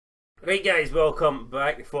Right guys, welcome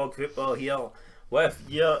back to Fog Football here with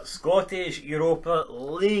your Scottish Europa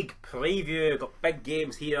League preview. Got big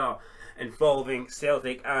games here involving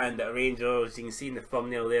Celtic and Rangers. You can see in the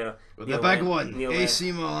thumbnail there. The big one,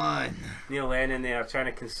 AC Milan. Neil Lennon there trying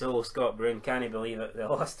to console Scott Brown. Can you believe it? They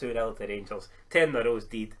lost 2-0 to Rangers. 10 in a row's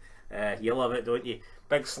deed. You love it, don't you?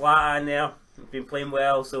 Big Slatan there. Been playing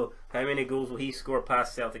well, so how many goals will he score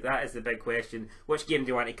past Celtic? That is the big question. Which game do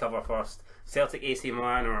you want to cover first? Celtic AC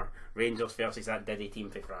Milan or Rangers versus that Diddy team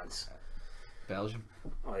for France? Belgium.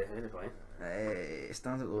 Oh, yeah, who they playing?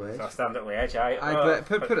 Stand at the edge. So stand at the edge, aye. But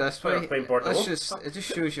put it this way, it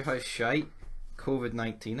just shows you how shite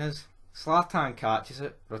COVID-19 is. Zlatan catches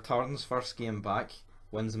it, returns first game back,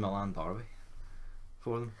 wins the Milan derby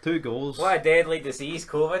for them. 2 goals. What a deadly disease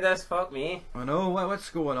COVID is, fuck me. I know what's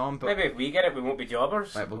going on, but maybe if we get it, we won't be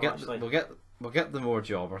jobbers. right, we'll get the more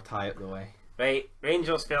jobber tie out the way. Right,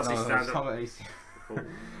 Rangers versus Standard.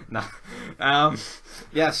 Nah.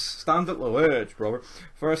 Yes, Standard Liège, brother,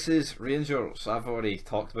 versus Rangers. I've already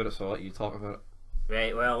talked about it, so I'll let you talk about it.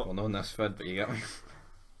 Right, well not in this vid, but you get me.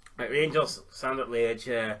 Right, Rangers, Standard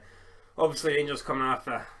Liège. Obviously, Rangers coming off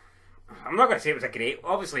I'm not going to say it was a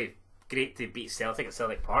obviously great to beat Celtic at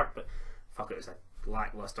Celtic Park, but fuck, it was a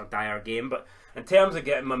lackluster, dire game. But in terms of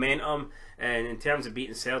getting momentum and in terms of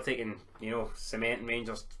beating Celtic and cementing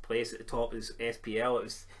Rangers' place at the top of this SPL,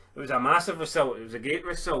 it was a massive result. It was a great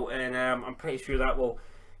result, and I'm pretty sure that will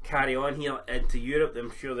carry on here into Europe.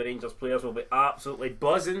 I'm sure the Rangers players will be absolutely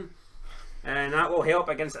buzzing, and that will help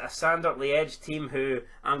against a Standard Liège team who,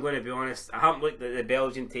 I'm going to be honest, I haven't looked at the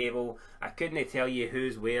Belgian table. I couldn't tell you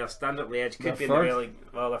who's where. Standard Liège could be in the really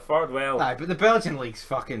well. They're third. Well, aye, but the Belgian league's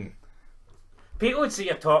fucking. People would say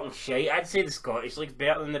you're talking shite. I'd say the Scottish League's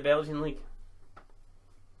better than the Belgian League.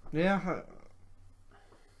 Yeah.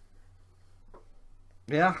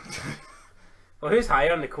 Yeah. Well, who's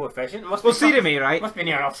higher on the coefficient? See to me, right? Must be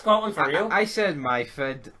near enough Scotland for real. I said my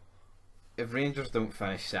fid. If Rangers don't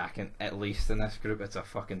finish second, at least in this group, it's a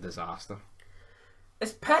fucking disaster.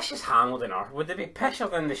 Is pish as Hamilton are? Would they be pisher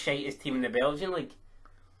than the shitest team in the Belgian League?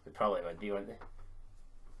 They probably would be, wouldn't they?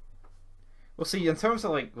 Well, see, in terms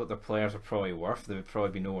of like what the players are probably worth, they would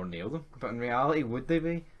probably be nowhere near them. But in reality, would they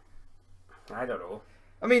be? I don't know.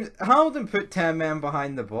 I mean, Hamilton put 10 men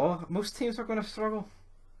behind the ball. Most teams are going to struggle.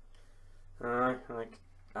 I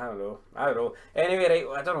don't know. Anyway,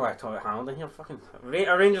 right, I don't know why I talk about Hamilton here. Fucking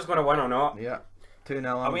are Rangers going to win or not? Yeah,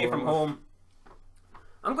 2-0 away from home.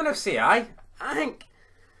 I'm going to say I think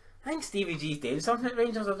Stevie G's doing something at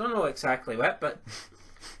Rangers. I don't know exactly what, but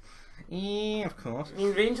yeah, of course. I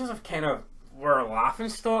mean, Rangers have kind of were a laughing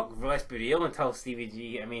stock. Let's be real, until Stevie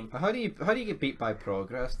G. I mean, how do you get beat by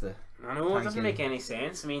Progress? I know it doesn't make any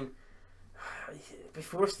sense. I mean,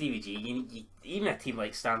 before Stevie G, you even a team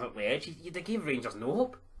like Standard Liège, they gave Rangers no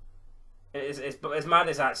hope. It's as mad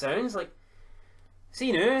as that sounds. Like,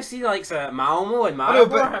 see like Malmo and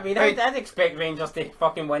Maribor. I mean, I'd expect Rangers to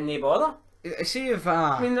fucking win no bother. See if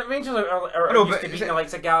I mean, the Rangers are used to beating the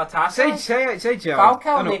likes of Galatasaray. Say Gerrard.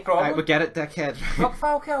 Falcao, no problem. Right, we get it, dickhead. Fuck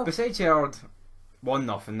Falcao. But say Gerrard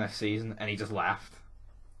 1-0 this season and he just left.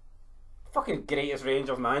 Fucking greatest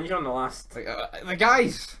Rangers manager in the last the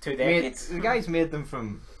guys 2 decades. The guys made them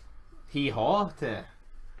from hee-haw to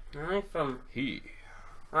he.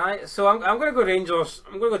 Alright, so I'm going to go Rangers.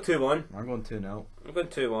 I'm going to go 2-1. I'm going 2-0. I'm going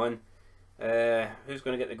 2-1. Who's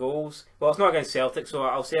going to get the goals? Well, it's not against Celtic, so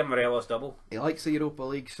I'll say a Morelos double. He likes the Europa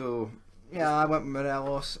League, so yeah, I went with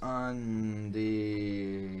Morelos and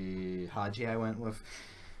the Hadji I went with.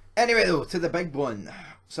 Anyway though, to the big one.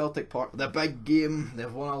 Celtic Park, the big game.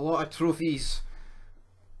 They've won a lot of trophies.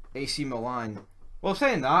 AC Milan. Well,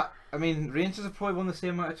 saying that, I mean, Rangers have probably won the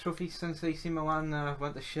same amount of trophies since AC Milan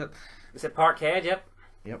went to shit. Is it Parkhead? Yep.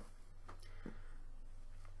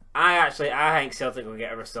 I think Celtic will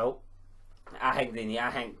get a result. I think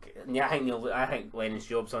Lennon's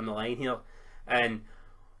job's on the line here. And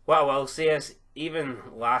what I will say is, even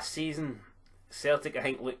last season, Celtic I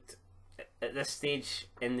think looked at this stage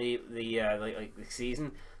in the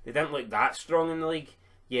season, they didn't look that strong in the league,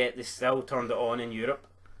 yet they still turned it on in Europe.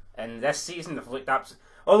 And this season they've looked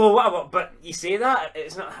but you say that,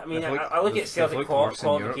 it's not. I mean, I look at Celtic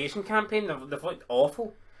qualification campaign, they've looked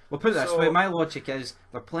awful. Well, put it this way, my logic is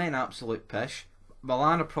they're playing absolute pish.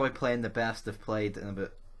 Milan are probably playing the best they've played in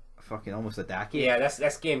about fucking almost a decade. Yeah,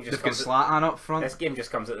 this game just comes. They've got Zlatan up front. This game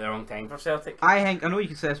just comes at the wrong time for Celtic. I know you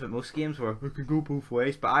can say this about most games where it can go both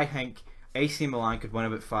ways, but I think AC Milan could win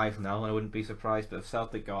about 5-0 and I wouldn't be surprised. But if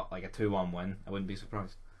Celtic got like a 2-1 win, I wouldn't be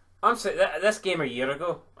surprised. I'm saying this game a year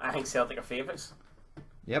ago, I think Celtic are favourites.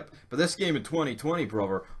 Yep, but this game in 2020,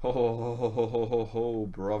 brother, ho ho ho ho ho ho ho,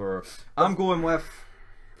 brother. I'm going with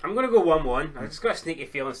I'm going to go 1-1. I just got a sneaky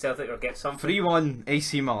feeling Celtic will get something. 3-1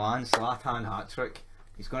 AC Milan, Zlatan hat-trick.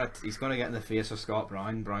 He's gonna get in the face of Scott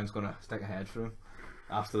Brown. Brown's gonna stick a head through him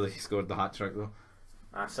after he scored the hat-trick though.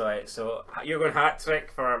 That's alright. So you're going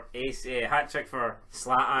hat-trick for hat-trick for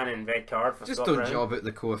Zlatan and red card for Just Scott don't Brown. job out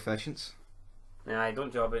the coefficients. Yeah, I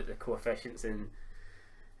don't job out the coefficients and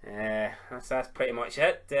that's pretty much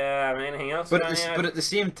it. Anything else? But at the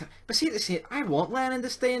same time, I want Lennon to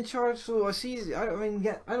stay in charge. So I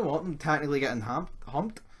don't want them technically getting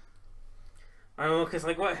humped. I know, because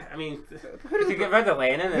like what? I mean, who could get rid of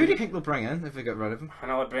Lennon? Who do you think they'll bring in if they get rid of him?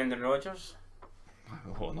 Another Brendan Rodgers.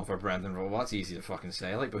 Oh, another Brendan Rodgers. That's easy to fucking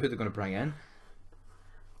say. Like, but who are they going to bring in?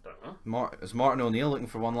 Don't know. Is Martin O'Neill looking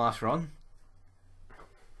for one last run?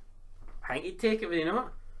 I think he'd take it, but you know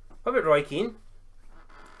what? What about Roy Keane?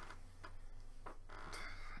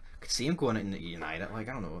 I could see him going into United. Like,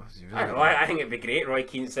 I don't know. I think it'd be great. Roy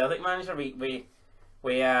Keane, Celtic manager. We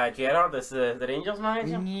Gerrard as the Rangers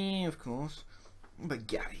manager. Yeah, of course. But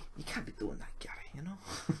Gary, you can't be doing that, Gary. You know.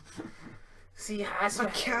 See, it's a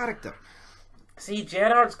character. See,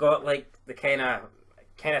 Gerrard's got like the kind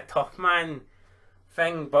of tough man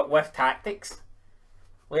thing, but with tactics.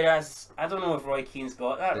 Whereas I don't know if Roy Keane's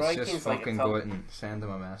got that. It's Roy just Keane's fucking like go out and send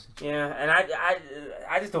him a message. Yeah, and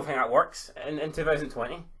I just don't think that works in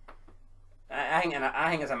 2020. I think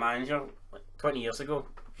as a manager, 20 years ago,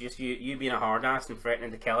 just you being a hard ass and threatening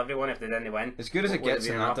to kill everyone if they didn't win. As good as it gets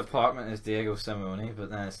in that department is Diego Simeone, but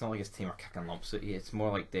then it's not like his team are kicking lumps at you. It's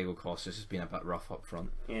more like Diego Costa's just being a bit rough up front.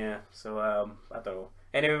 Yeah, so I don't know.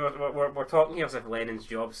 Anyway, we're talking here as if Lennon's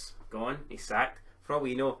job's gone. He's sacked. For all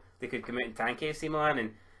we know, they could come out and tank AC Milan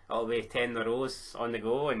and it'll be 10 in a row on the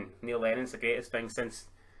go, and Neil Lennon's the greatest thing since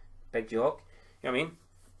Big Jock. You know what I mean?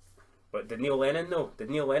 But did Neil Lennon know? Did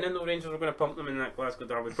Neil Lennon know Rangers were going to pump them in that Glasgow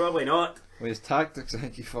derby? Probably not. With his tactics, I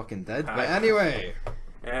think he fucking did. But anyway,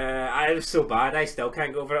 I was so bad. I still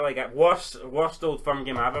can't go over it. Like worst Old Firm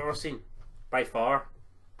game I've ever seen, by far.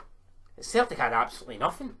 Celtic had absolutely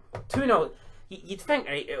nothing. 2-0. You'd think,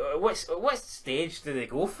 right? What stage do they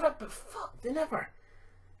go for it? But fuck, they never.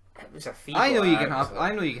 It was a feeble. I know you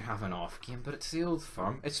can have an off game, but it's the Old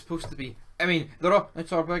Firm. It's supposed to be. I mean,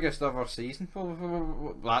 it's our biggest ever season.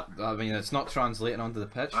 I mean, it's not translating onto the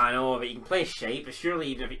pitch. I know, but you can play shite. But surely,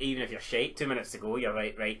 even if you're shite, 2 minutes to go, you're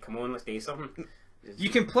right. Come on, let's do something. You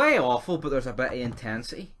can play awful, but there's a bit of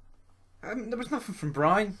intensity. There was nothing from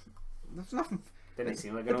Brown. There was nothing. Didn't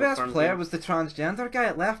seem like the best player was the transgender guy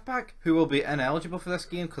at left back, who will be ineligible for this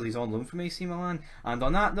game because he's on loan from AC Milan. And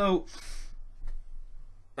on that note,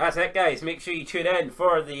 that's it, guys. Make sure you tune in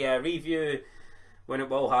for the review when it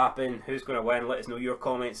will happen. Who's going to win? Let us know your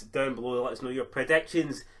comments down below. Let us know your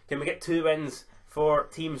predictions. Can we get 2 wins for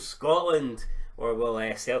Team Scotland, or will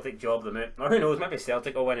Celtic job them out? Or who knows? Maybe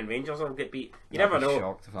Celtic will win and Rangers will get beat. You never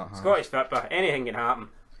know. Scottish football, anything can happen.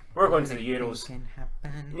 We're going to the Euros.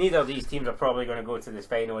 Neither of these teams are probably going to go to the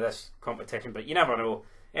final of this competition, but you never know.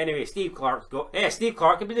 Anyway, Steve Clark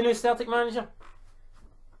could be the new Celtic manager.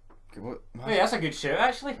 Hey, that's a good shout,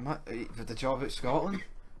 actually. For the job at Scotland?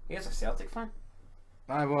 He's a Celtic fan.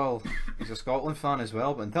 Aye, well, he's a Scotland fan as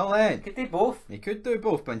well, but until then... Could they both? He could do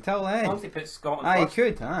both, but until then... Once he puts Scotland first. He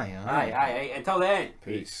could, aye. Until then.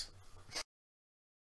 Peace.